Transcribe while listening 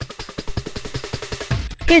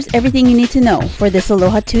Here's everything you need to know for this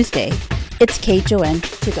Aloha Tuesday. It's KHON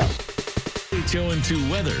to go. KHON2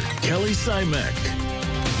 weather, Kelly Simek.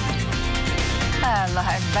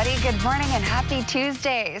 Aloha, everybody. Good morning and happy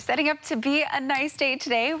Tuesday. Setting up to be a nice day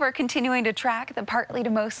today. We're continuing to track the partly to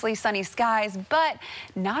mostly sunny skies, but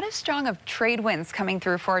not as strong of trade winds coming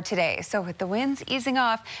through for today. So with the winds easing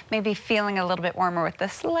off, maybe feeling a little bit warmer with the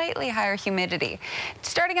slightly higher humidity.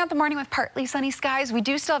 Starting out the morning with partly sunny skies, we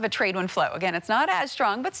do still have a trade wind flow. Again, it's not as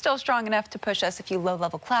strong, but still strong enough to push us a few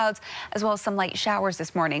low-level clouds, as well as some light showers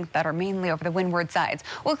this morning that are mainly over the windward sides.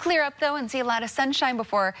 We'll clear up, though, and see a lot of sunshine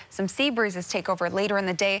before some sea breezes take over later in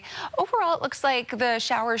the day. Overall, it looks like the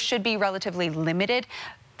showers should be relatively limited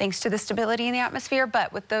thanks to the stability in the atmosphere,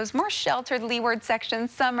 but with those more sheltered leeward sections,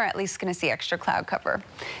 some are at least going to see extra cloud cover.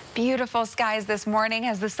 Beautiful skies this morning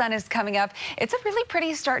as the sun is coming up. It's a really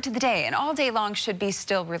pretty start to the day, and all day long should be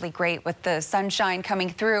still really great with the sunshine coming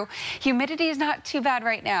through. Humidity is not too bad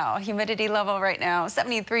right now. Humidity level right now,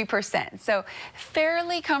 73%. So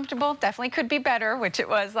fairly comfortable. Definitely could be better, which it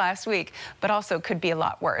was last week, but also could be a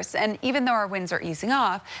lot worse. And even though our winds are easing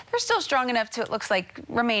off, they're still strong enough to, it looks like,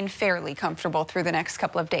 remain fairly comfortable through the next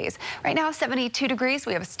couple of days. Right now, 72 degrees.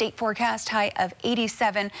 We have a state forecast high of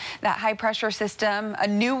 87. That high pressure system, a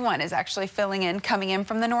new one, is actually coming in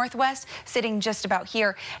from the northwest, sitting just about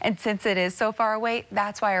here. And since it is so far away,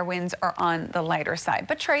 that's why our winds are on the lighter side.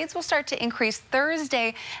 But trades will start to increase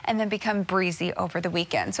Thursday and then become breezy over the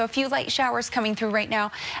weekend. So a few light showers coming through right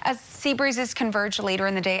now. As sea breezes converge later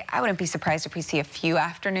in the day, I wouldn't be surprised if we see a few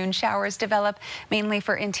afternoon showers develop, mainly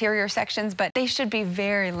for interior sections, but they should be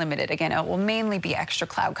very limited. Again, it will mainly be extra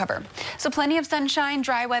cloud cover. So plenty of sunshine,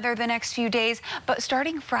 dry weather the next few days, but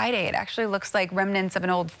starting Friday, it actually looks like remnants of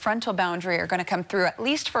an old frontal boundary are going to come through, at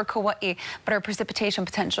least for Kauai, but our precipitation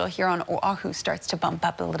potential here on Oahu starts to bump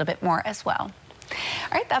up a little bit more as well.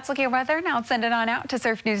 All right, that's looking at weather. Now let's send it on out to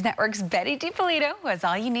Surf News Network's Betty DiPolito, who has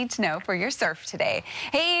all you need to know for your surf today.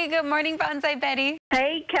 Hey, good morning, Bonsai Betty.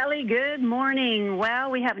 Hey, Kelly, good morning.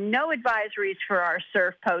 Well, we have no advisories for our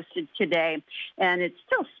surf posted today, and it's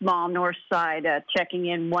still small north side, checking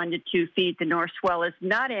in 1 to 2 feet. The north swell is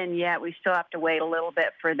not in yet. We still have to wait a little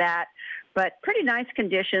bit for that. But pretty nice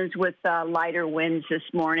conditions with lighter winds this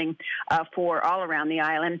morning for all around the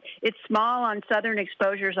island. It's small on southern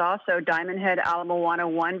exposures also. Diamond Head, Ala Moana,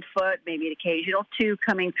 1 foot, maybe an occasional 2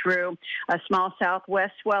 coming through. A small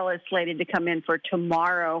southwest swell is slated to come in for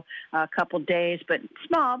tomorrow, a couple days, but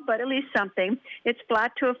small, but at least something. It's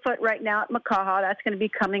flat to a foot right now at Makaha. That's going to be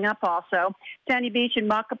coming up also. Sandy Beach and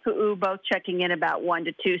Makapu'u both checking in about 1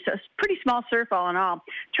 to 2. So it's pretty small surf all in all.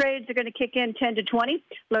 Trades are going to kick in 10 to 20.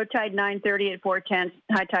 Low tide 9:30 at 4:10.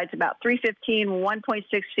 High tide's about 3:15, 1.6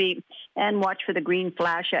 feet. And watch for the green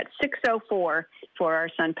flash at 6:04 for our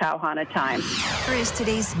Sun Pauhana time. Here is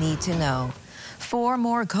today's Need to Know. 4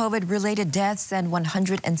 more COVID-related deaths and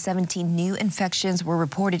 117 new infections were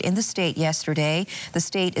reported in the state yesterday. The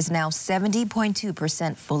state is now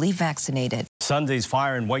 70.2% fully vaccinated. Sunday's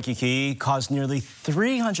fire in Waikiki caused nearly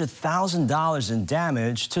 $300,000 in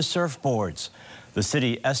damage to surfboards. The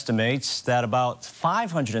city estimates that about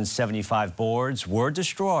 575 boards were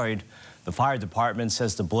destroyed. The fire department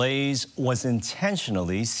says the blaze was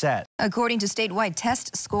intentionally set. According to statewide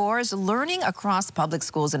test scores, learning across public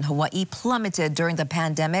schools in Hawaii plummeted during the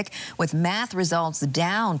pandemic, with math results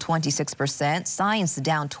down 26%, science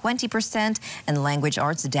down 20%, and language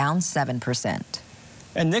arts down 7%.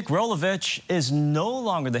 And Nick Rolovich is no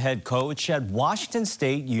longer the head coach at Washington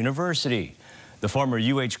State University. The former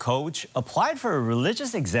UH coach applied for a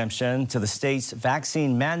religious exemption to the state's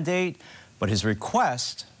vaccine mandate, but his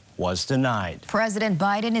request was denied. President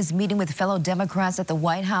Biden is meeting with fellow Democrats at the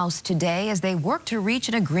White House today as they work to reach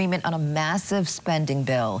an agreement on a massive spending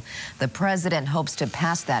bill. The president hopes to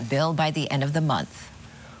pass that bill by the end of the month.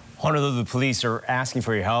 Honolulu police are asking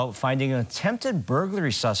for your help finding an attempted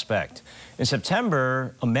burglary suspect. In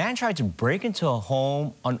September, a man tried to break into a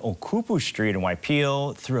home on Okupu Street in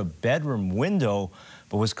Waipio through a bedroom window,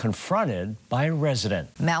 but was confronted by a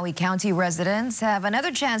resident. Maui County residents have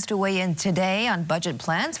another chance to weigh in today on budget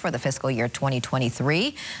plans for the fiscal year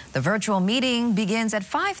 2023. The virtual meeting begins at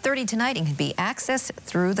 5:30 tonight and can be accessed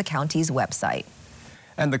through the county's website.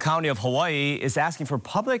 And the County of Hawaii is asking for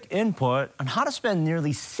public input on how to spend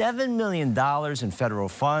nearly $7 million in federal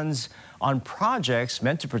funds on projects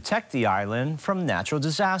meant to protect the island from natural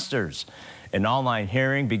disasters. An online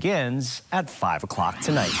hearing begins at 5 o'clock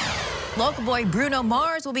tonight. Local boy Bruno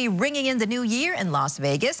Mars will be ringing in the new year in Las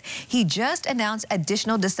Vegas. He just announced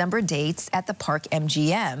additional December dates at the Park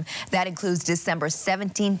MGM. That includes December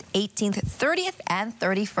 17th, 18th, 30th, and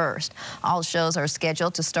 31st. All shows are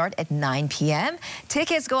scheduled to start at 9 p.m.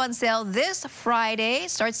 Tickets go on sale this Friday,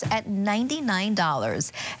 starts at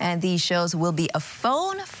 $99. And these shows will be a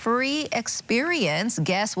phone-free experience.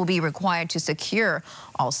 Guests will be required to secure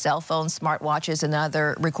all cell phones, smartwatches, and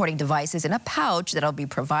other recording devices in a pouch that'll be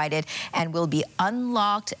provided and will be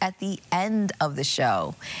unlocked at the end of the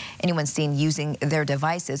show. Anyone seen using their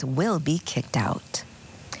devices will be kicked out.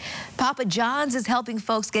 Papa John's is helping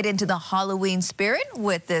folks get into the Halloween spirit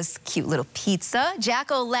with this cute little pizza.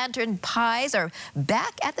 Jack-o'-lantern pies are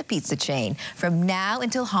back at the pizza chain. From now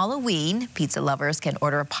until Halloween, pizza lovers can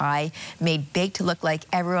order a pie made baked to look like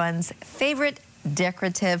everyone's favorite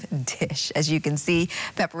decorative dish. As you can see,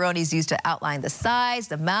 pepperoni is used to outline the sides,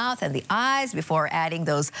 the mouth, and the eyes before adding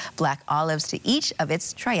those black olives to each of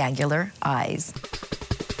its triangular eyes.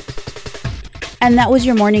 And that was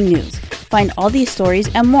your morning news. Find all these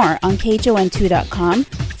stories and more on KHON2.com,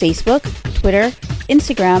 Facebook, Twitter,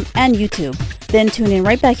 Instagram, and YouTube. Then tune in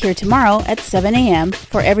right back here tomorrow at 7 a.m.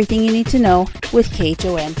 for everything you need to know with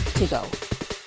KHON to go.